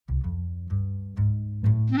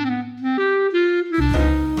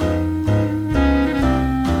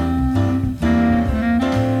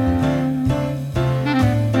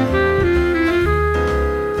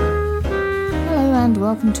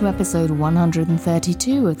welcome to episode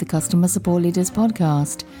 132 of the Customer Support Leaders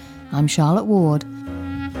Podcast. I'm Charlotte Ward.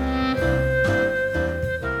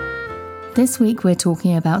 This week we're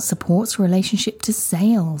talking about support's relationship to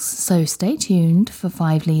sales, so stay tuned for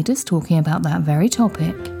 5 leaders talking about that very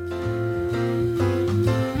topic.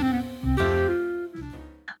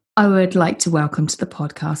 I would like to welcome to the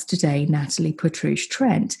podcast today Natalie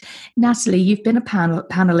Petrus-Trent. Natalie, you've been a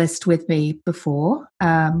panelist with me before,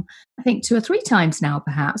 I think 2 or 3 times now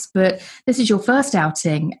perhaps, but this is your first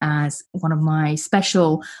outing as one of my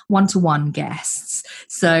special one-to-one guests.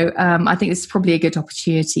 So I think this is probably a good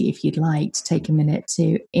opportunity if you'd like to take a minute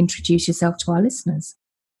to introduce yourself to our listeners.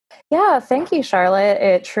 Yeah, thank you, Charlotte.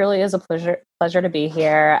 It truly is a pleasure to be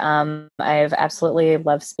here. I've absolutely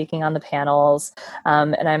loved speaking on the panels,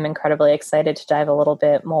 and I'm incredibly excited to dive a little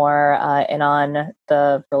bit more in on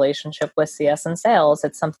the relationship with CS and sales.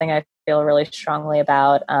 It's something I feel really strongly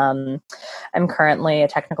about. I'm currently a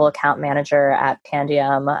technical account manager at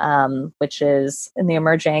Pandium, which is in the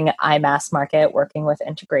emerging iMaaS market, working with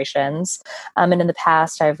integrations. And in the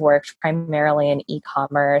past, I've worked primarily in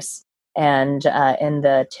e-commerce and in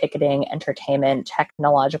the ticketing, entertainment,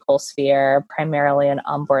 technological sphere, primarily in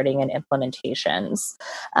onboarding and implementations.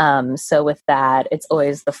 So with that, it's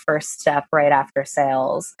always the first step right after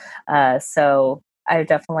sales. So I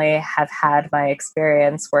definitely have had my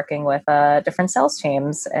experience working with different sales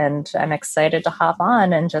teams, and I'm excited to hop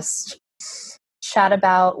on and just chat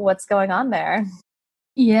about what's going on there.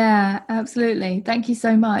 Yeah, absolutely. Thank you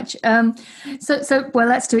so much. So well,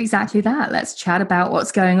 let's do exactly that. Let's chat about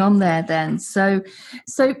what's going on there then. So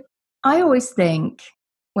I always think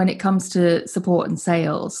when it comes to support and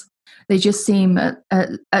sales, they just seem at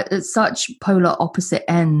such polar opposite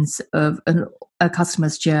ends of a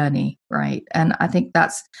customer's journey, right? And I think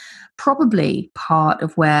that's probably part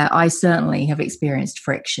of where I certainly have experienced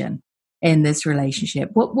friction in this relationship.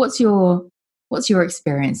 What's your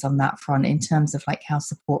experience on that front in terms of like how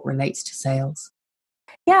support relates to sales?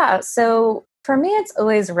 Yeah, so for me, it's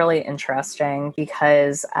always really interesting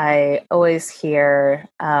because I always hear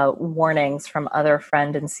warnings from other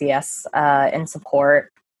friend in CS in support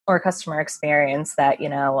or customer experience that,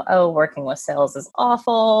 working with sales is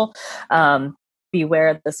awful. Beware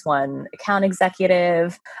of this one account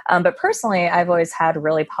executive. But personally, I've always had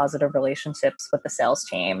really positive relationships with the sales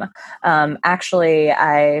team.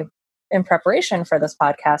 In preparation for this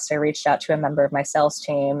podcast, I reached out to a member of my sales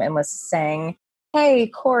team and was saying, "Hey,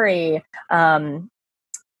 Corey, I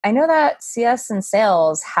know that CS and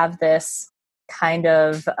sales have this kind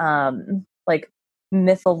of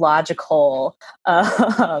mythological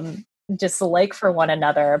dislike for one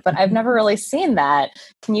another, but I've never really seen that.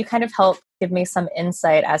 Can you kind of help give me some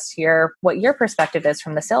insight as to what your perspective is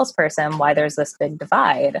from the salesperson, why there's this big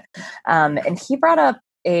divide?" And he brought up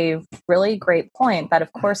a really great point that,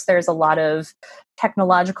 of course, there's a lot of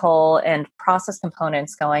technological and process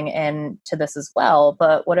components going into this as well.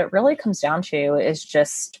 But what it really comes down to is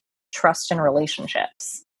just trust and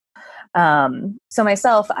relationships. So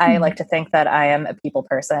myself, I like to think that I am a people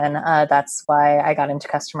person. That's why I got into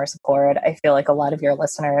customer support. I feel like a lot of your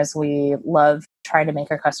listeners, we love trying to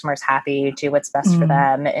make our customers happy, do what's best for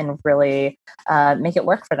them, and really make it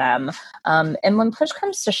work for them. And when push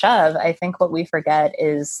comes to shove, I think what we forget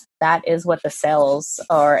is that is what the sales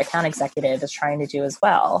or account executive is trying to do as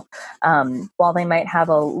well. While they might have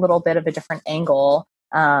a little bit of a different angle,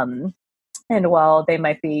 and while they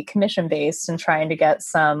might be commission-based and trying to get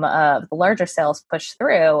some of the larger sales pushed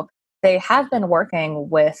through, they have been working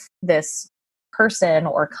with this person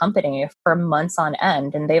or company for months on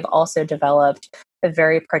end. And they've also developed a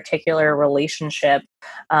very particular relationship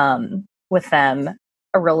with them,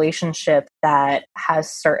 a relationship that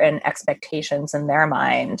has certain expectations in their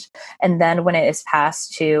mind. And then when it is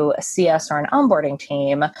passed to a CS or an onboarding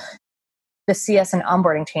team, the CS and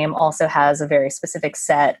onboarding team also has a very specific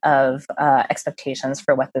set of expectations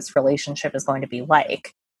for what this relationship is going to be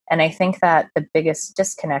like. And I think that the biggest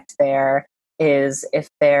disconnect there is if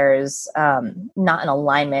there's not an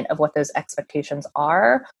alignment of what those expectations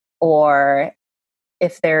are, or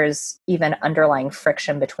if there's even underlying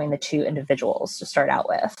friction between the two individuals to start out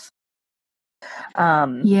with.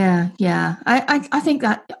 Yeah. I think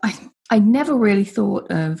that I never really thought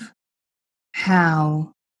of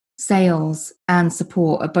how sales and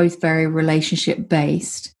support are both very relationship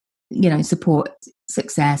based, support,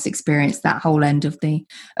 success, experience, that whole end of the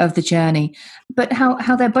journey, but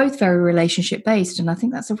how they're both very relationship based. And I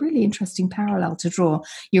think that's a really interesting parallel to draw.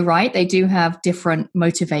 You're right, they do have different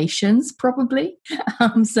motivations probably,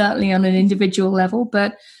 certainly on an individual level,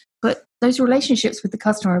 but those relationships with the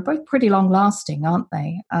customer are both pretty long lasting, aren't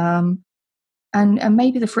they? and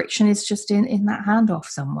maybe the friction is just in that handoff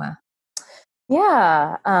somewhere.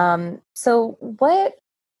 Yeah. So what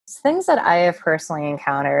things that I have personally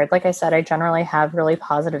encountered, like I said, I generally have really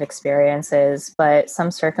positive experiences, but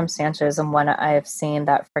some circumstances and when I've seen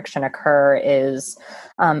that friction occur is,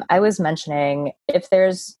 I was mentioning if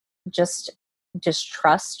there's just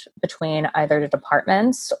distrust between either the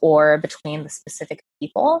departments or between the specific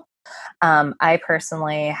people. I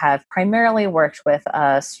personally have primarily worked with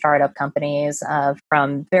startup companies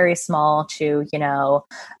from very small to,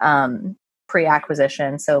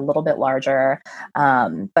 pre-acquisition, so a little bit larger.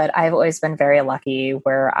 But I've always been very lucky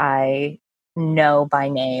where I know by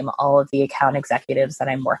name all of the account executives that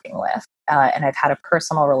I'm working with. And I've had a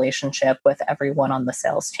personal relationship with everyone on the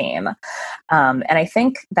sales team. And I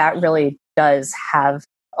think that really does have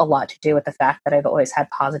a lot to do with the fact that I've always had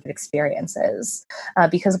positive experiences.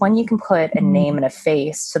 Because when you can put a name and a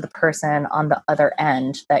face to the person on the other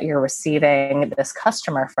end that you're receiving this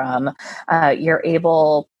customer from, you're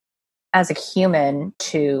able as a human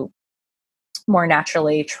to more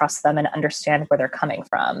naturally trust them and understand where they're coming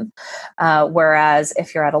from. Whereas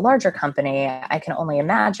if you're at a larger company, I can only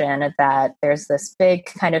imagine that there's this big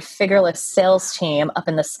kind of figureless sales team up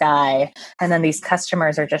in the sky, and then these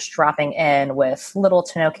customers are just dropping in with little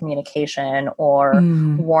to no communication or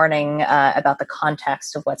warning about the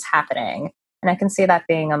context of what's happening. And I can see that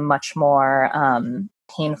being a much more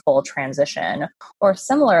painful transition. Or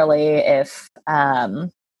similarly, if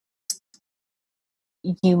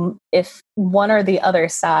one or the other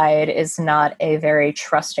side is not a very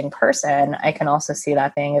trusting person, I can also see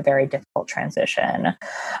that being a very difficult transition.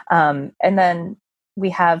 And then we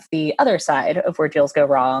have the other side of where deals go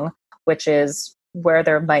wrong, which is where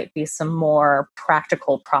there might be some more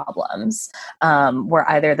practical problems, where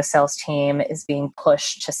either the sales team is being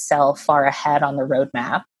pushed to sell far ahead on the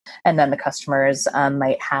roadmap, and then the customers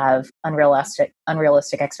might have unrealistic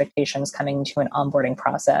expectations coming to an onboarding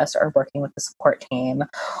process or working with the support team,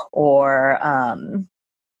 or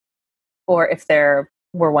if there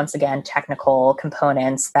were once again technical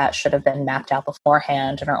components that should have been mapped out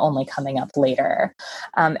beforehand and are only coming up later.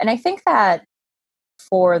 And I think that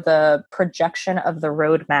for the projection of the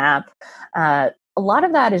roadmap, a lot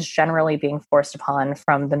of that is generally being forced upon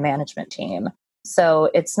from the management team. So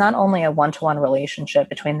it's not only a one-to-one relationship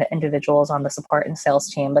between the individuals on the support and sales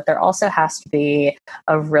team, but there also has to be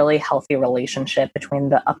a really healthy relationship between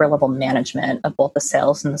the upper level management of both the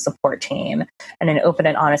sales and the support team, and an open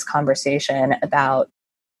and honest conversation about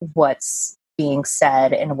what's being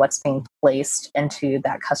said and what's being placed into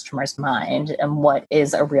that customer's mind and what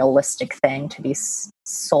is a realistic thing to be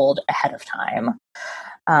sold ahead of time.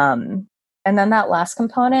 And then that last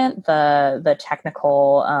component, the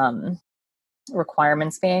technical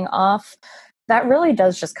requirements being off, that really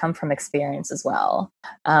does just come from experience as well.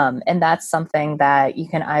 And that's something that you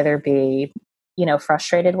can either be,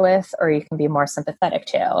 frustrated with, or you can be more sympathetic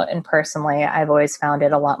to. And personally, I've always found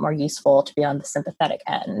it a lot more useful to be on the sympathetic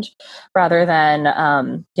end rather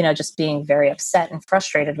than, just being very upset and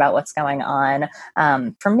frustrated about what's going on.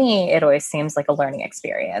 For me, it always seems like a learning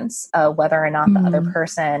experience. Whether or not the other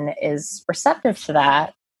person is receptive to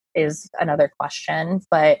that is another question.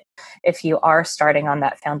 But if you are starting on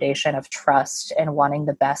that foundation of trust and wanting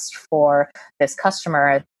the best for this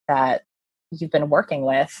customer that you've been working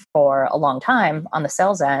with for a long time on the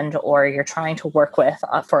sales end, or you're trying to work with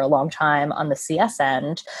for a long time on the CS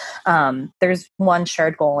end, there's one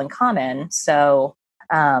shared goal in common. So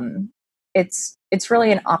it's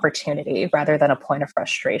really an opportunity rather than a point of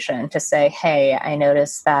frustration to say, hey, I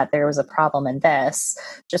noticed that there was a problem in this.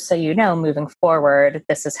 Just so you know, moving forward,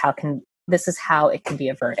 this is how it can be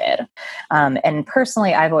averted. And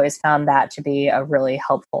personally, I've always found that to be a really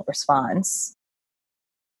helpful response.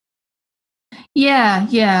 Yeah.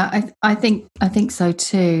 I think so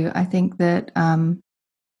too. I think that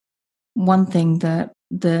one thing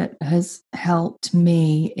that has helped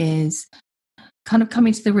me is kind of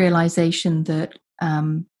coming to the realization that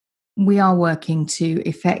we are working to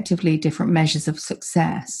effectively different measures of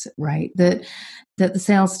success, right? That the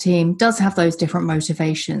sales team does have those different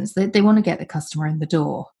motivations. They want to get the customer in the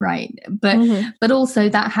door, right? But also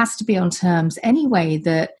that has to be on terms anyway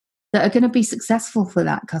that are going to be successful for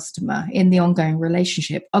that customer in the ongoing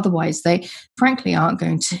relationship. Otherwise, they frankly aren't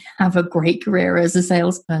going to have a great career as a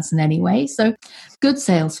salesperson anyway. So good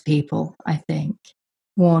salespeople, I think,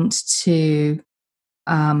 want to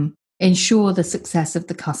ensure the success of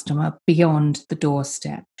the customer beyond the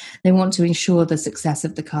doorstep. They want to ensure the success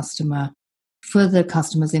of the customer for the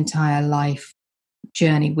customer's entire life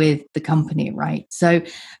journey with the company, right? So,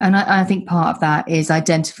 and I think part of that is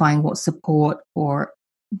identifying what support or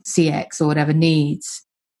CX or whatever needs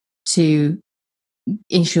to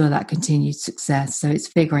ensure that continued success. So it's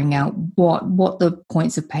figuring out what the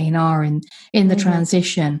points of pain are in the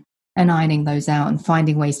transition, and ironing those out and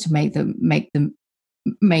finding ways to make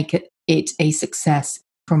it a success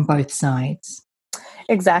from both sides.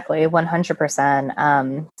 Exactly,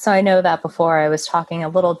 100%. So I know that before I was talking a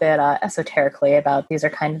little bit esoterically about these are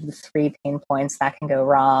kind of the 3 pain points that can go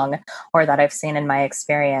wrong, or that I've seen in my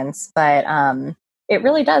experience. But it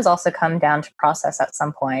really does also come down to process at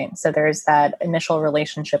some point. So there's that initial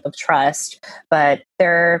relationship of trust, but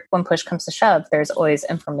when push comes to shove, there's always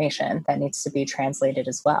information that needs to be translated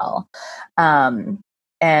as well.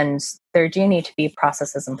 And there do need to be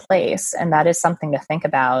processes in place. And that is something to think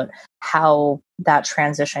about, how that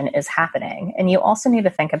transition is happening. And you also need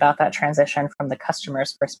to think about that transition from the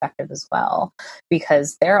customer's perspective as well,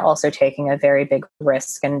 because they're also taking a very big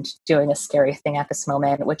risk and doing a scary thing at this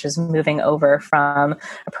moment, which is moving over from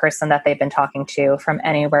a person that they've been talking to from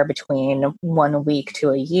anywhere between 1 week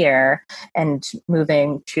to a year, and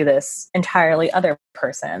moving to this entirely other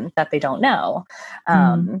person that they don't know.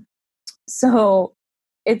 So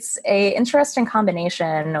it's a interesting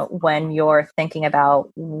combination when you're thinking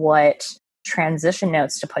about what transition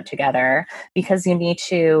notes to put together, because you need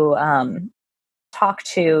to talk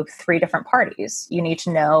to 3 different parties. You need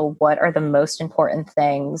to know what are the most important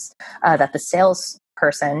things that the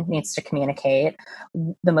salesperson needs to communicate,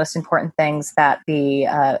 the most important things that the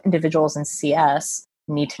individuals in CS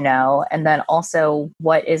need to know, and then also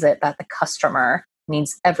what is it that the customer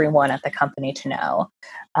needs everyone at the company to know,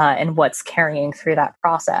 and what's carrying through that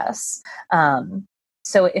process.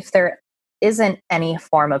 So if there isn't any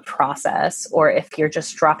form of process, or if you're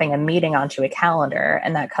just dropping a meeting onto a calendar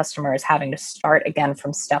and that customer is having to start again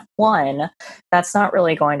from step 1, that's not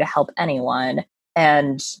really going to help anyone.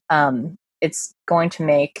 And it's going to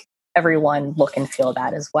make everyone look and feel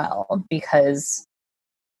bad as well, because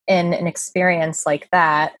in an experience like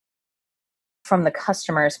that, from the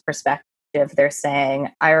customer's perspective, they're saying,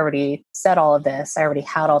 I already said all of this. I already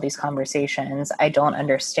had all these conversations. I don't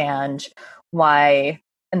understand why,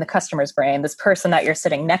 in the customer's brain, this person that you're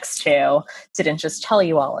sitting next to didn't just tell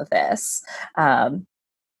you all of this.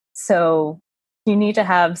 So you need to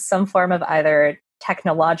have some form of either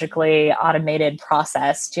technologically automated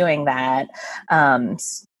process doing that,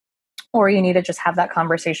 or you need to just have that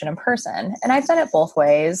conversation in person. And I've done it both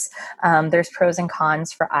ways. There's pros and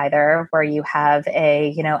cons for either, where you have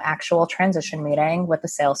a, actual transition meeting with the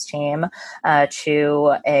sales team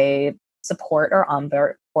to a support or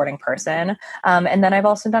onboarding person. And then I've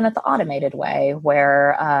also done it the automated way,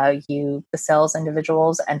 where the sales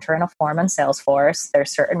individuals enter in a form on Salesforce.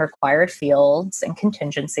 There's certain required fields and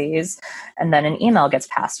contingencies, and then an email gets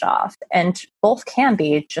passed off. And both can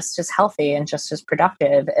be just as healthy and just as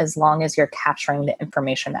productive, as long as you're capturing the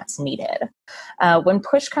information that's needed. When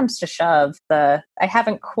push comes to shove, I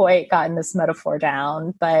haven't quite gotten this metaphor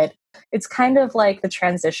down, but it's kind of like the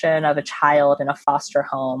transition of a child in a foster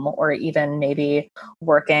home, or even maybe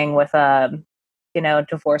working with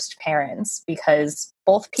divorced parents, because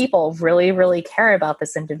both people really, really care about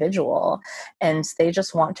this individual, and they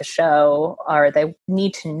just want to show, or they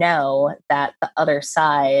need to know, that the other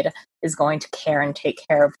side is going to care and take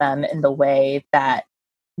care of them in the way that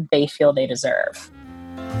they feel they deserve.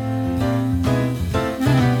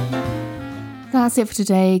 That's it for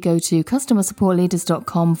today. Go to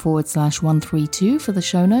customersupportleaders.com/132 for the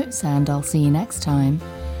show notes, and I'll see you next time.